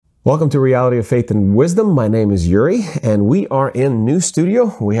Welcome to Reality of Faith and Wisdom. My name is Yuri, and we are in new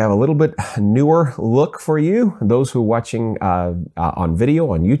studio. We have a little bit newer look for you, those who are watching on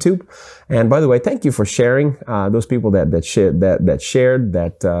video on YouTube. And by the way, thank you for sharing. Those people that shared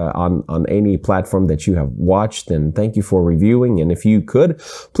on any platform that you have watched, and thank you for reviewing. And if you could,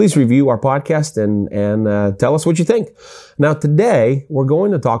 please review our podcast and tell us what you think. Now, today we're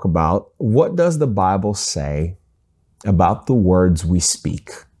going to talk about what does the Bible say about the words we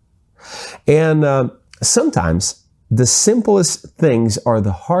speak. And sometimes the simplest things are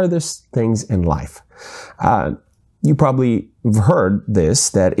the hardest things in life. You probably have heard this,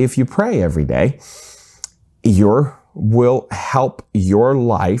 that if you pray every day, will help your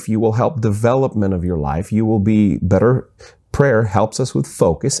life. You will help development of your life. You will be better. Prayer helps us with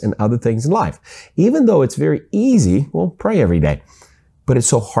focus and other things in life. Even though it's very easy, well, pray every day, but it's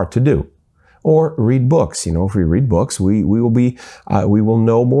so hard to do. Or read books. You know, if we read books, we will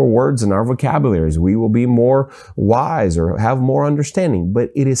know more words in our vocabularies. We will be more wise or have more understanding.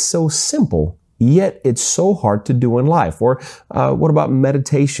 But it is so simple, yet it's so hard to do in life. Or what about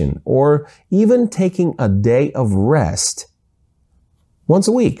meditation? Or even taking a day of rest once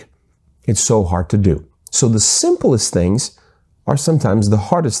a week? It's so hard to do. So the simplest things are sometimes the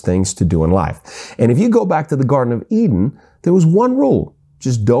hardest things to do in life. And if you go back to the Garden of Eden, there was one rule: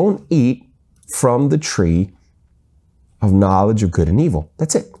 just don't eat from the tree of knowledge of good and evil.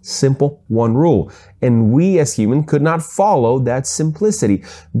 That's it. Simple, one rule. And we as humans could not follow that simplicity,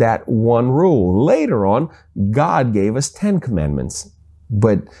 that one rule. Later on, God gave us 10 commandments.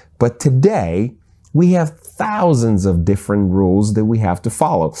 But today, we have thousands of different rules that we have to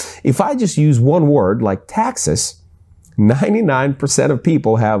follow. If I just use one word like taxes, 99% of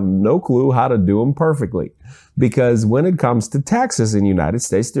people have no clue how to do them perfectly. Because when it comes to taxes in the United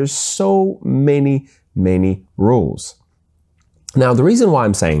States, there's so many rules. Now, the reason why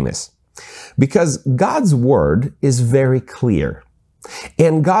I'm saying this, because God's word is very clear.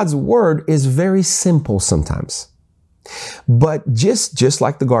 And God's word is very simple sometimes. But just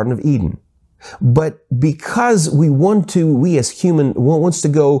like the Garden of Eden. But because we as human wants to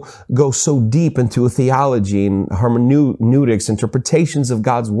go so deep into a theology and hermeneutics, interpretations of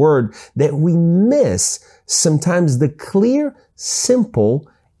God's word, that we miss sometimes the clear, simple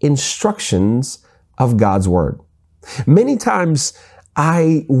instructions of God's word. Many times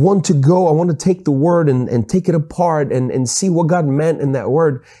I want to take the word and take it apart and see what God meant in that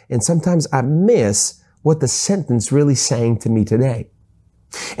word. And sometimes I miss what the sentence really saying to me today.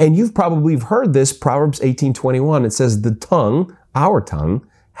 And you've probably heard this, Proverbs 18:21. It says, the tongue, our tongue,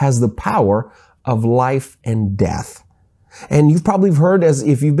 has the power of life and death. And you've probably heard, as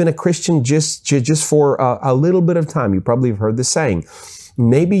if you've been a Christian just for a little bit of time, you probably have heard this saying.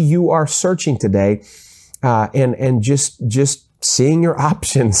 Maybe you are searching today, and just seeing your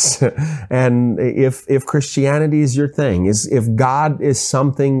options. And if Christianity is your thing, if God is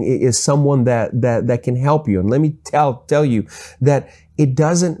someone that can help you. And let me tell you that it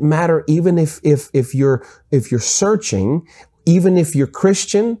doesn't matter, even if you're searching, even if you're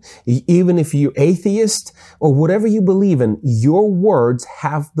Christian, even if you're atheist, or whatever you believe in, your words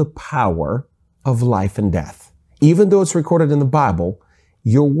have the power of life and death. Even though it's recorded in the Bible,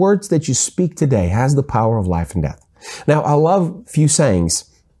 your words that you speak today has the power of life and death. Now, I love a few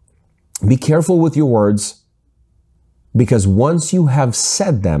sayings. Be careful with your words, because once you have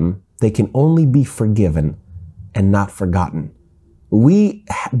said them, they can only be forgiven and not forgotten. We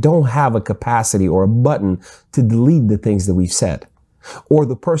don't have a capacity or a button to delete the things that we've said. Or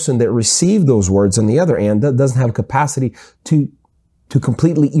the person that received those words on the other end that doesn't have a capacity to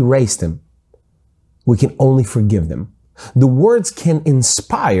completely erase them. We can only forgive them. The words can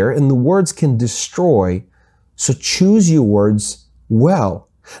inspire and the words can destroy. So choose your words well.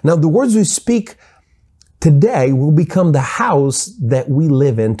 Now, the words we speak today will become the house that we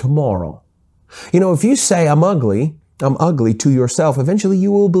live in tomorrow. You know, if you say, I'm ugly to yourself, eventually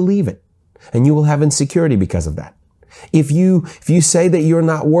you will believe it and you will have insecurity because of that. If you say that you're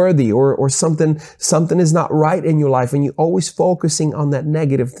not worthy or something is not right in your life and you're always focusing on that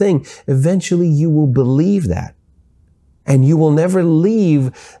negative thing, eventually you will believe that. And you will never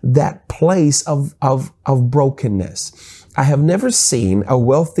leave that place of brokenness. I have never seen a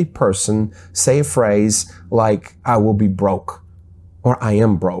wealthy person say a phrase like, I will be broke, or I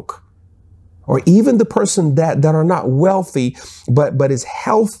am broke. Or even the person that are not wealthy, but is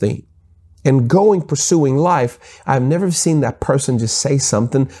healthy and pursuing life, I've never seen that person just say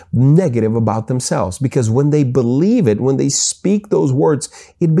something negative about themselves. Because when they believe it, when they speak those words,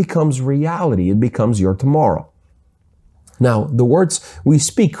 it becomes reality. It becomes your tomorrow. Now, the words we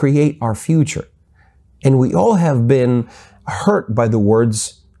speak create our future. And we all have been hurt by the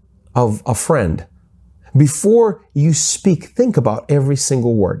words of a friend, before you speak, think about every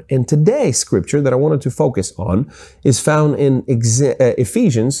single word. And today's scripture that I wanted to focus on is found in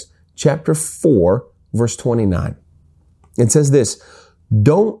Ephesians chapter 4, verse 29. It says this: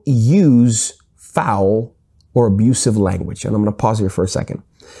 don't use foul or abusive language. And I'm going to pause here for a second.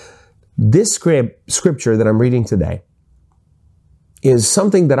 This scripture that I'm reading today is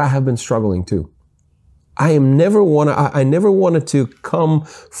something that I have been struggling to. I never wanted to come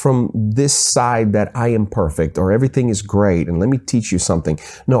from this side that I am perfect or everything is great and let me teach you something.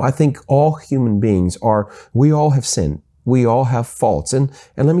 No, I think all human beings we all have sinned. We all have faults. And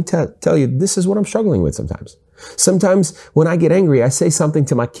let me tell you, this is what I'm struggling with sometimes. Sometimes when I get angry, I say something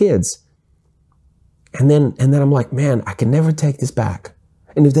to my kids and then I'm like, man, I can never take this back.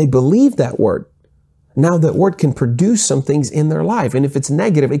 And if they believe that word, now that word can produce some things in their life. And if it's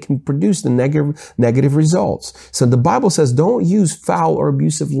negative, it can produce the negative results. So the Bible says, don't use foul or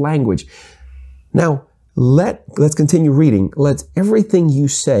abusive language. Now, let's continue reading. Let everything you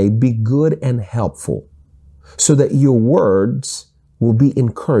say be good and helpful, so that your words will be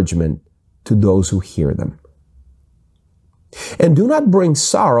encouragement to those who hear them. And do not bring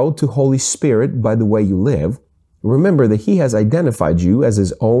sorrow to Holy Spirit by the way you live. Remember that He has identified you as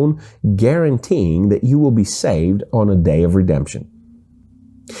His own, guaranteeing that you will be saved on a day of redemption.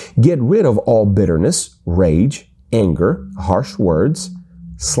 Get rid of all bitterness, rage, anger, harsh words,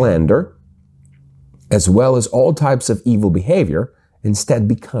 slander, as well as all types of evil behavior. Instead,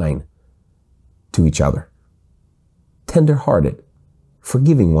 be kind to each other, tender-hearted,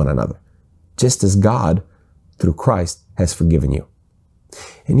 forgiving one another, just as God, through Christ, has forgiven you.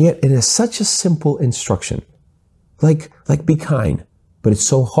 And yet, it is such a simple instruction. Like be kind, but it's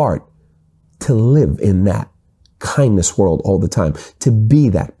so hard to live in that kindness world all the time, to be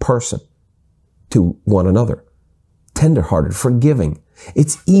that person to one another, tenderhearted, forgiving.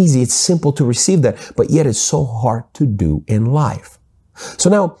 It's easy, it's simple to receive that, but yet it's so hard to do in life. So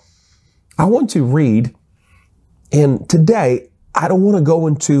now I want to read, and today I don't want to go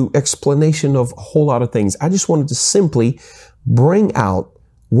into explanation of a whole lot of things. I just wanted to simply bring out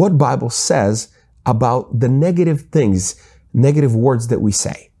what Bible says about the negative things, negative words that we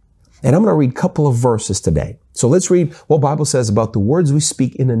say. And I'm going to read a couple of verses today. So let's read what Bible says about the words we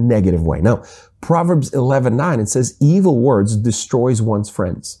speak in a negative way. Now, Proverbs 11:9, it says, evil words destroys one's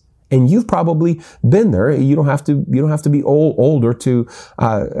friends. And you've probably been there. You don't have to be older to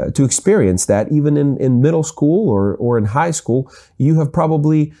experience that. Even in middle school or in high school, you have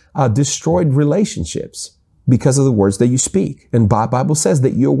probably destroyed relationships because of the words that you speak. And the Bible says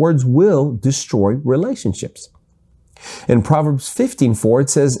that your words will destroy relationships. In Proverbs 15:4, it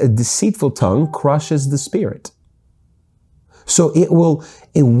says, a deceitful tongue crushes the spirit. So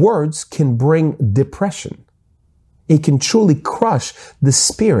words can bring depression. It can truly crush the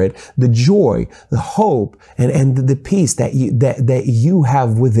spirit, the joy, the hope, and the peace that you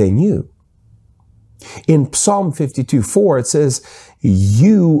have within you. In Psalm 52:4, it says,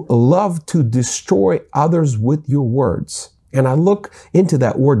 you love to destroy others with your words. And I look into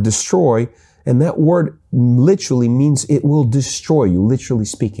that word destroy, and that word literally means it will destroy you, literally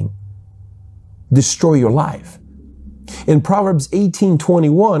speaking. Destroy your life. In Proverbs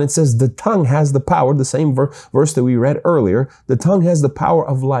 18:21, it says the tongue has the power, the same verse that we read earlier, the tongue has the power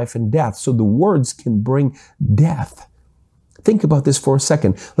of life and death. So the words can bring death. Think about this for a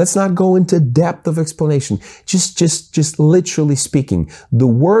second. Let's not go into depth of explanation. Just literally speaking, the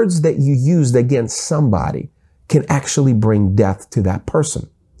words that you used against somebody can actually bring death to that person.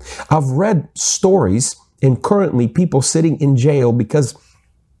 I've read stories, and currently people sitting in jail because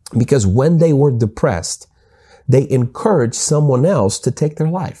when they were depressed, they encouraged someone else to take their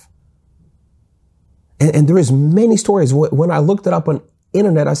life. And there is many stories. When I looked it up on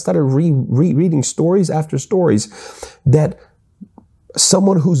internet, I started reading stories after stories that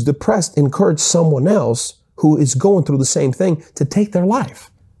someone who's depressed encouraged someone else who is going through the same thing to take their life.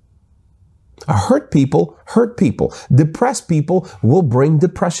 Hurt people hurt people. Depressed people will bring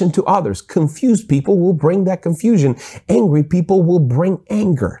depression to others. Confused people will bring that confusion. Angry people will bring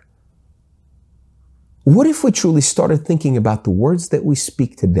anger. What if we truly started thinking about the words that we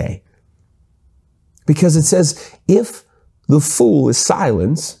speak today? Because it says, if the fool is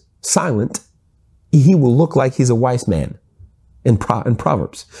silent, he will look like he's a wise man in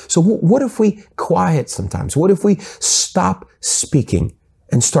Proverbs. So what if we quiet sometimes? What if we stop speaking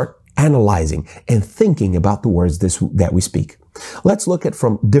and start analyzing and thinking about the words that we speak? Let's look at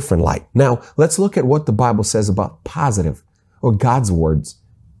from different light. Now, let's look at what the Bible says about positive or God's words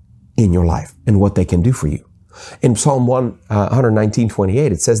in your life and what they can do for you. In Psalm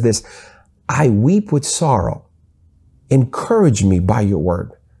 119:28, it says this, I weep with sorrow. Encourage me by your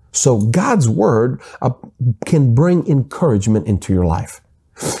word. So God's word can bring encouragement into your life.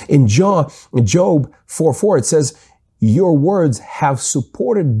 In Job 4:4, it says, your words have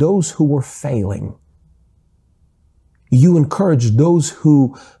supported those who were failing. You encourage those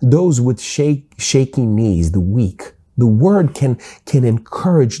with shaky knees, the weak. The word can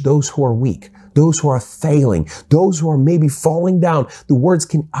encourage those who are weak, those who are failing, those who are maybe falling down. The words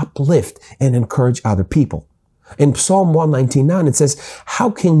can uplift and encourage other people. In Psalm 119:9, it says, how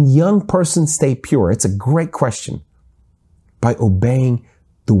can young persons stay pure? It's a great question. By obeying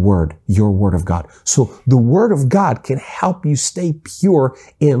the word, your word of God. So the word of God can help you stay pure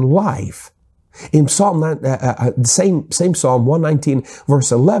in life. In Psalm, same Psalm 119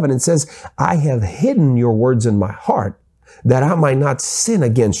 verse 11, it says, I have hidden your words in my heart that I might not sin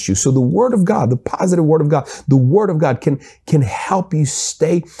against you. So the word of God, the positive word of God, the word of God can help you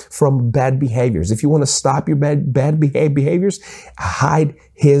stay from bad behaviors. If you want to stop your bad behaviors, hide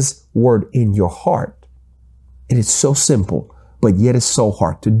his word in your heart. It is so simple, but yet it's so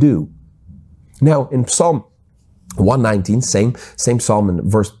hard to do. Now in Psalm 119, same Psalm in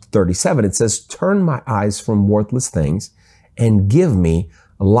verse 37, it says, turn my eyes from worthless things and give me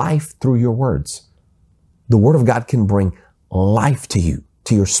life through your words. The word of God can bring life to you,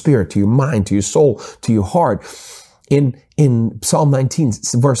 to your spirit, to your mind, to your soul, to your heart. In Psalm 19,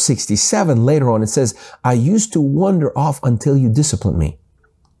 verse 67, later on, it says, I used to wander off until you disciplined me,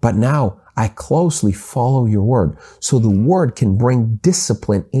 but now I closely follow your word. So the word can bring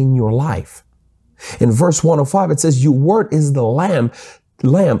discipline in your life. In verse 105, it says, your word is the lamp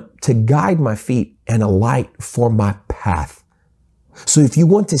to guide my feet and a light for my path. So if you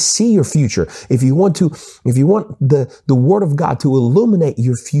want to see your future, if you want the word of God to illuminate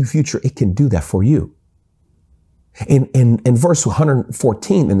your future, it can do that for you. In verse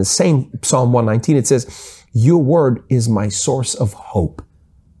 114, in the same Psalm 119, it says, your word is my source of hope.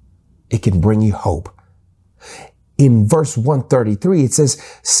 It can bring you hope. In verse 133, it says,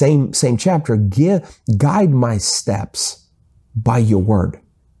 same chapter, guide my steps by your word,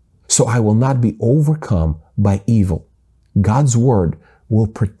 so I will not be overcome by evil. God's word will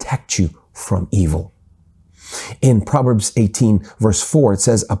protect you from evil. In Proverbs 18, verse 4, it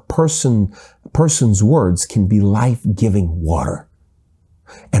says, a person's words can be life-giving water.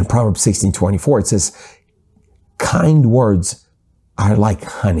 And Proverbs 16:24, it says, kind words are like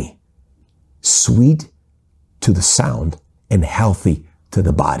honey, sweet to the sound and healthy to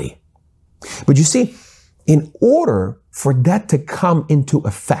the body. But you see, in order for that to come into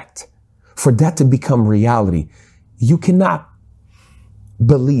effect, for that to become reality, you cannot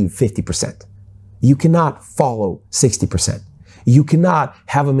believe 50%. You cannot follow 60%. You cannot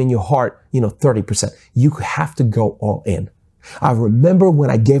have them in your heart, 30%. You have to go all in. I remember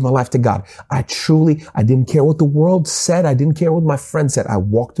when I gave my life to God, I didn't care what the world said. I didn't care what my friends said. I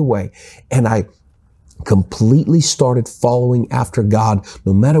walked away and I completely started following after God,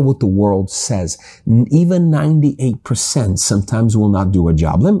 no matter what the world says. Even 98% sometimes will not do a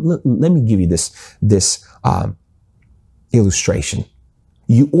job. Let me give you this illustration.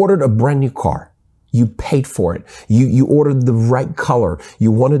 You ordered a brand new car. You paid for it. You ordered the right color.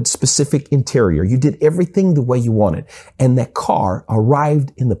 You wanted specific interior. You did everything the way you wanted. And that car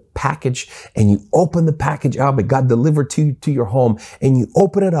arrived in the package and you opened the package up. It got delivered to your home and you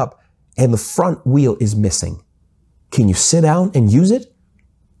open it up and the front wheel is missing. Can you sit down and use it?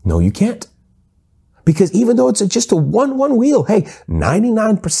 No, you can't. Because even though it's just a one wheel, hey,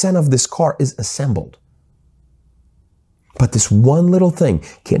 99% of this car is assembled. But this one little thing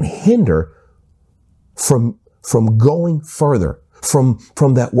can hinder from going further, from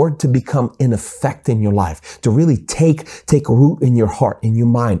that word to become in effect in your life, to really take root in your heart, in your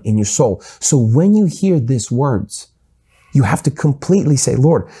mind, in your soul. So when you hear these words, you have to completely say,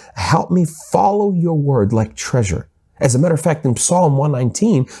 Lord, help me follow your word like treasure. As a matter of fact, in Psalm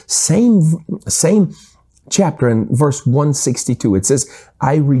 119, same chapter in verse 162, it says,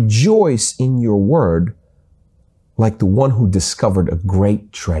 I rejoice in your word like the one who discovered a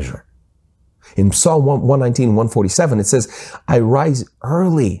great treasure. In Psalm 119, 147, it says, I rise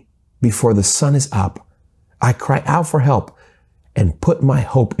early before the sun is up. I cry out for help and put my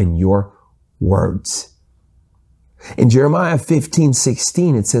hope in your words. In Jeremiah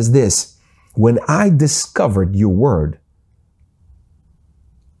 15:16, it says this, when I discovered your word,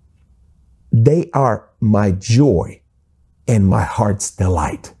 they are my joy and my heart's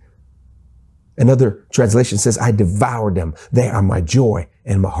delight. Another translation says, I devoured them. They are my joy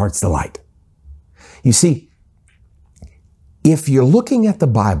and my heart's delight. You see, if you're looking at the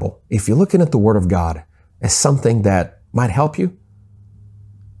Bible, if you're looking at the Word of God as something that might help you,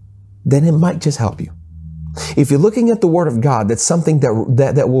 then it might just help you. If you're looking at the Word of God, that's something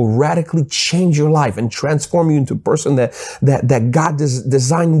that will radically change your life and transform you into a person that God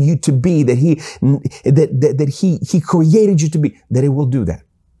designed you to be, that He created you to be, that it will do that.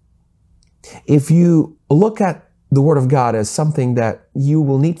 If you look at the Word of God as something that you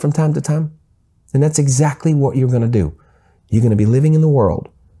will need from time to time, then that's exactly what you're going to do. You're going to be living in the world.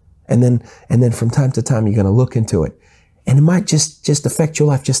 And then from time to time, you're going to look into it. And it might just affect your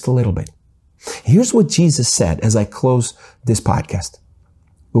life just a little bit. Here's what Jesus said as I close this podcast.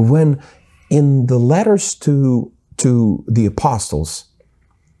 When in the letters to the apostles,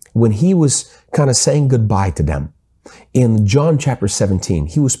 when he was kind of saying goodbye to them, in John chapter 17,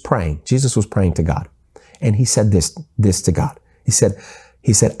 he was praying. Jesus was praying to God. And he said this to God. He said,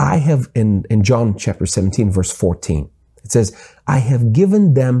 I have, in John chapter 17, verse 14, it says, I have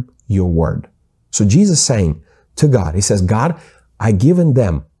given them your word. So Jesus saying to God, he says, God, I given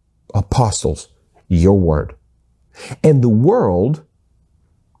them, apostles, your word. And the world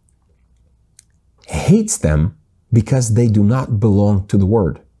hates them because they do not belong to the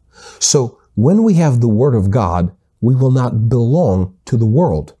word. So when we have the word of God, we will not belong to the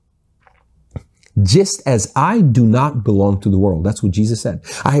world. Just as I do not belong to the world. That's what Jesus said.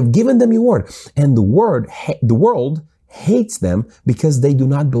 I have given them your word. And the world hates them because they do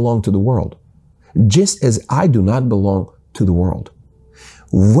not belong to the world. Just as I do not belong to the world.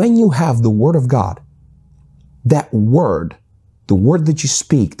 When you have the word of God, that word, the word that you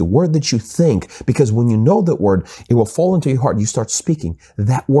speak, the word that you think, because when you know that word, it will fall into your heart. You start speaking.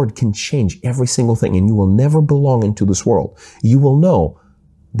 That word can change every single thing, and you will never belong into this world. You will know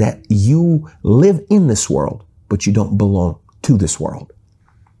that you live in this world, but you don't belong to this world.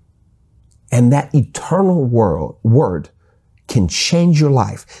 And that eternal word can change your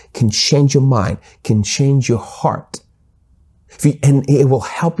life, can change your mind, can change your heart. And it will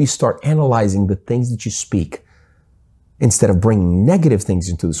help you start analyzing the things that you speak. Instead of bringing negative things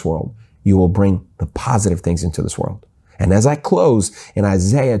into this world, you will bring the positive things into this world. And as I close in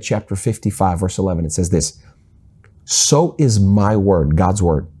Isaiah chapter 55, verse 11, it says this, so is my word, God's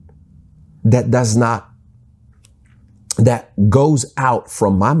word, that goes out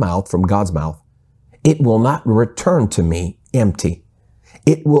from my mouth, from God's mouth. It will not return to me empty.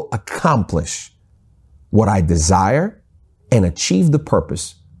 It will accomplish what I desire and achieve the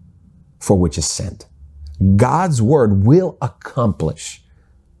purpose for which is sent. God's word will accomplish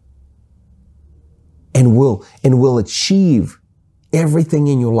and will achieve everything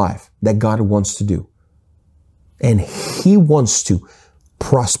in your life that God wants to do. And He wants to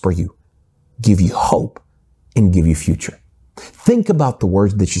prosper you, give you hope, and give you future. Think about the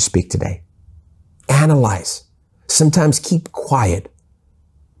words that you speak today. Analyze. Sometimes keep quiet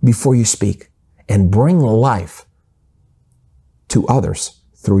before you speak and bring life to others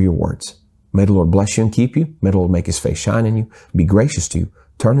through your words. May the Lord bless you and keep you. May the Lord make His face shine on you, be gracious to you,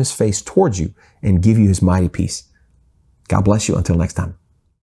 turn His face towards you, and give you His mighty peace. God bless you. Until next time.